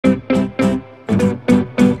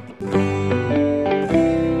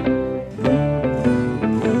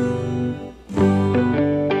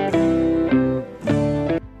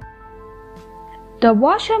The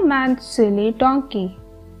Washerman's Silly Donkey.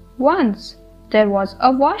 Once there was a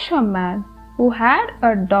washerman who had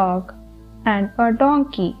a dog and a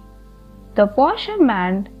donkey. The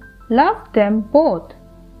washerman loved them both,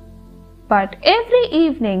 but every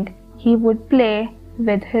evening he would play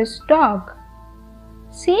with his dog.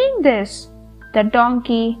 Seeing this, the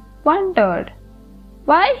donkey wondered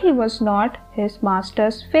why he was not his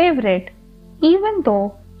master's favorite, even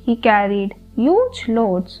though he carried huge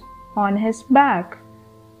loads on his back.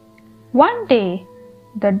 One day,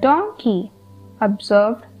 the donkey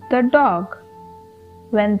observed the dog.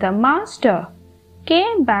 When the master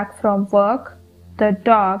came back from work, the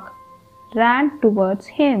dog ran towards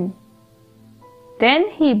him. Then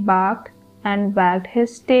he barked and wagged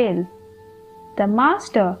his tail. The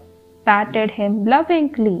master patted him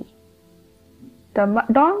lovingly. The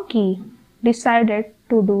donkey decided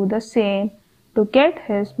to do the same to get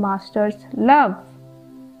his master's love.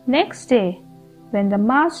 Next day, when the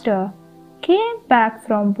master came back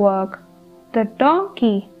from work, the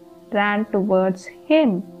donkey ran towards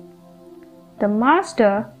him. The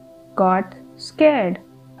master got scared.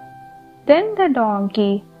 Then the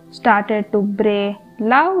donkey started to bray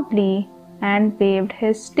loudly and waved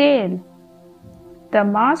his tail. The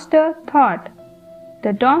master thought,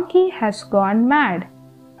 "The donkey has gone mad."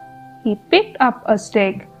 He picked up a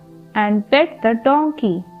stick and beat the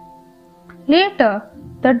donkey. Later,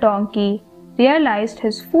 the donkey realized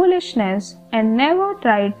his foolishness and never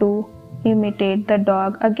tried to imitate the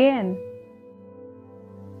dog again.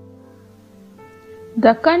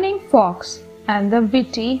 The Cunning Fox and the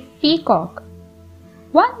Witty Peacock.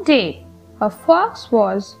 One day, a fox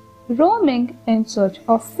was roaming in search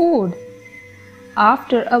of food.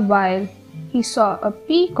 After a while, he saw a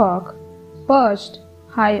peacock perched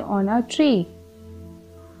high on a tree.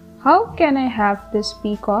 "How can I have this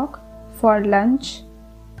peacock for lunch?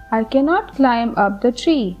 I cannot climb up the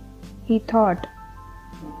tree," he thought.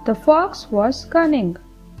 The fox was cunning.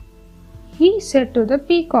 He said to the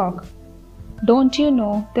peacock, "Don't you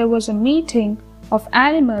know there was a meeting of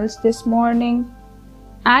animals this morning?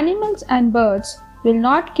 Animals and birds will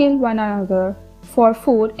not kill one another for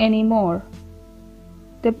food anymore."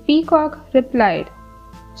 The peacock replied,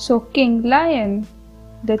 "So King Lion,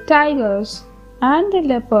 the tigers, and the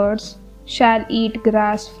leopards shall eat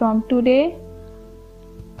grass from today?"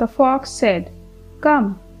 The fox said, "Come,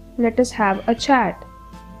 let us have a chat."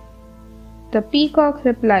 The peacock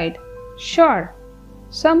replied, "Sure.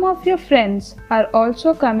 Some of your friends are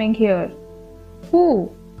also coming here." "Who?"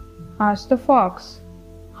 asked the fox.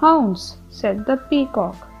 "Hounds," said the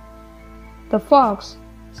peacock. The fox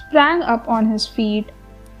sprang up on his feet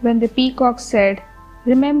when the peacock said,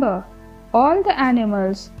 "Remember, all the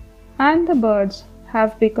animals and the birds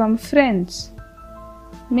have become friends."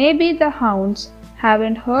 "Maybe the hounds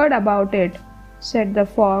haven't heard about it," said the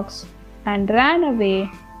fox, and ran away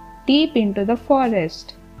deep into the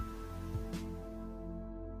forest.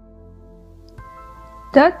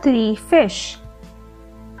 The Three Fish.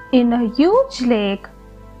 In a huge lake,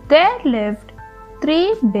 there lived three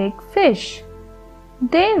big fish.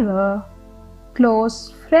 They were close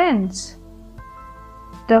friends.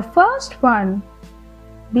 The first one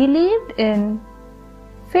believed in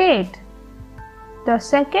fate. The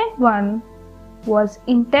second one was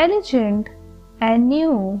intelligent and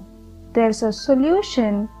knew there's a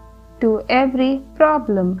solution to every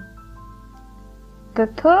problem. The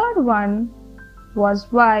third one was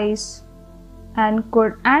wise and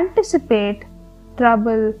could anticipate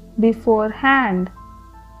trouble beforehand.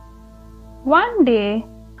 One day,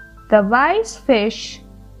 the wise fish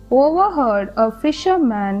overheard a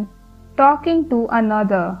fisherman talking to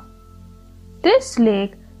another. "This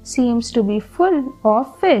lake seems to be full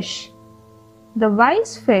of fish." The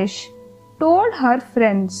wise fish told her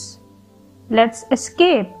friends, "Let's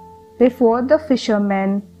escape before the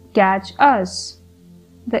fishermen catch us."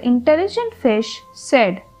 The intelligent fish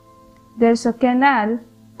said, "There's a canal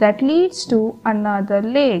that leads to another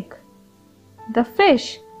lake." The fish,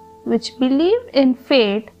 which believed in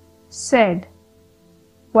fate, said,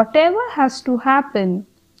 "Whatever has to happen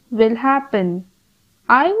will happen.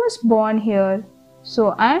 I was born here,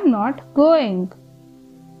 so I am not going."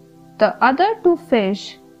 The other two fish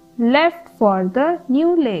left for the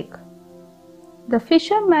new lake. The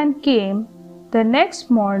fishermen came the next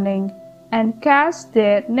morning and cast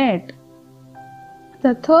their net.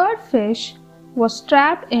 The third fish was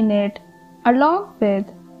trapped in it along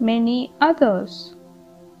with many others.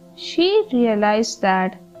 She realized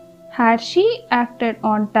that had she acted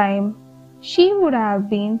on time, she would have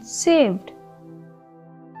been saved.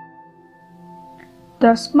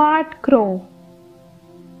 The Smart Crow.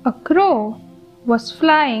 A crow was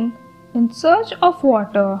flying in search of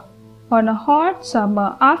water on a hot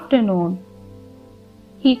summer afternoon.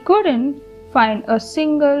 He couldn't find a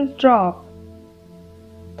single drop.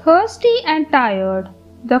 Thirsty and tired,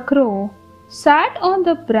 the crow sat on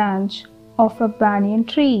the branch of a banyan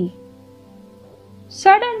tree.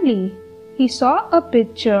 Suddenly, he saw a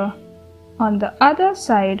pitcher on the other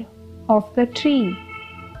side of the tree.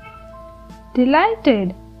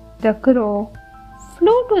 Delighted, the crow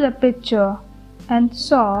flew to the pitcher and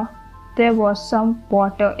saw there was some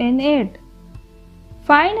water in it.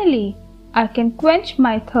 Finally, I can quench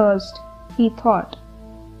my thirst, he thought.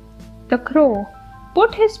 The crow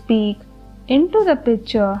put his beak into the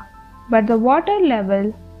pitcher, but the water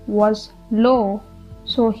level was low,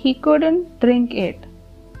 so he couldn't drink it.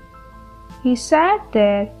 He sat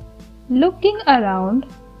there looking around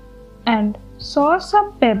and saw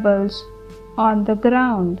some pebbles on the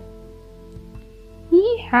ground. He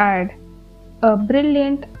had a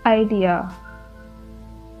brilliant idea.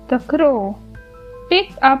 The crow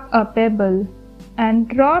picked up a pebble and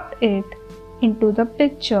dropped it into the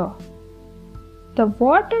pitcher. The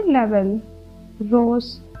water level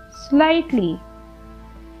rose slightly.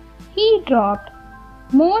 He dropped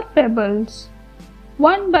more pebbles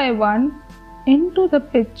one by one into the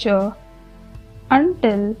pitcher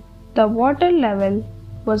until the water level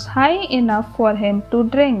was high enough for him to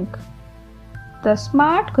drink. The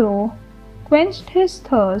smart crow quenched his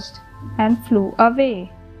thirst and flew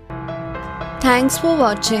away. Thanks for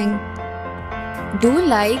watching. Do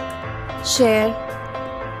like, share,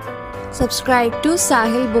 subscribe to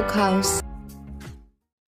Sahil Book House.